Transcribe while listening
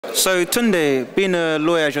So Tunde, being a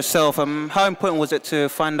lawyer as yourself, how important was it to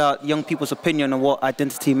find out young people's opinion on what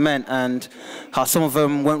identity meant and how some of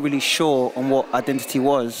them weren't really sure on what identity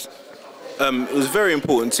was? It was very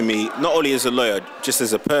important to me, not only as a lawyer, just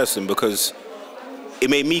as a person, because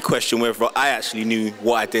it made me question whether I actually knew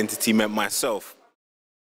what identity meant myself.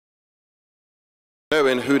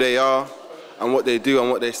 Knowing who they are and what they do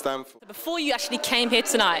and what they stand for. Before you actually came here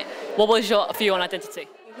tonight, what was your view on identity?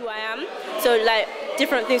 Who I am. So like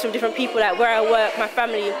different things from different people, like where I work, my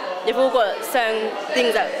family, they've all got certain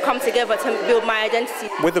things that come together to build my identity.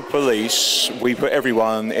 With the police, we put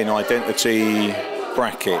everyone in identity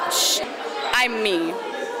brackets. I'm me.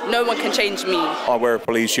 No one can change me. I wear a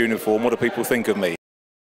police uniform. What do people think of me?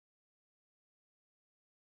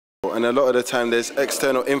 And a lot of the time there's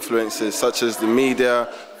external influences such as the media,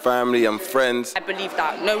 family and friends. I believe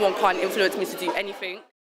that no one can influence me to do anything.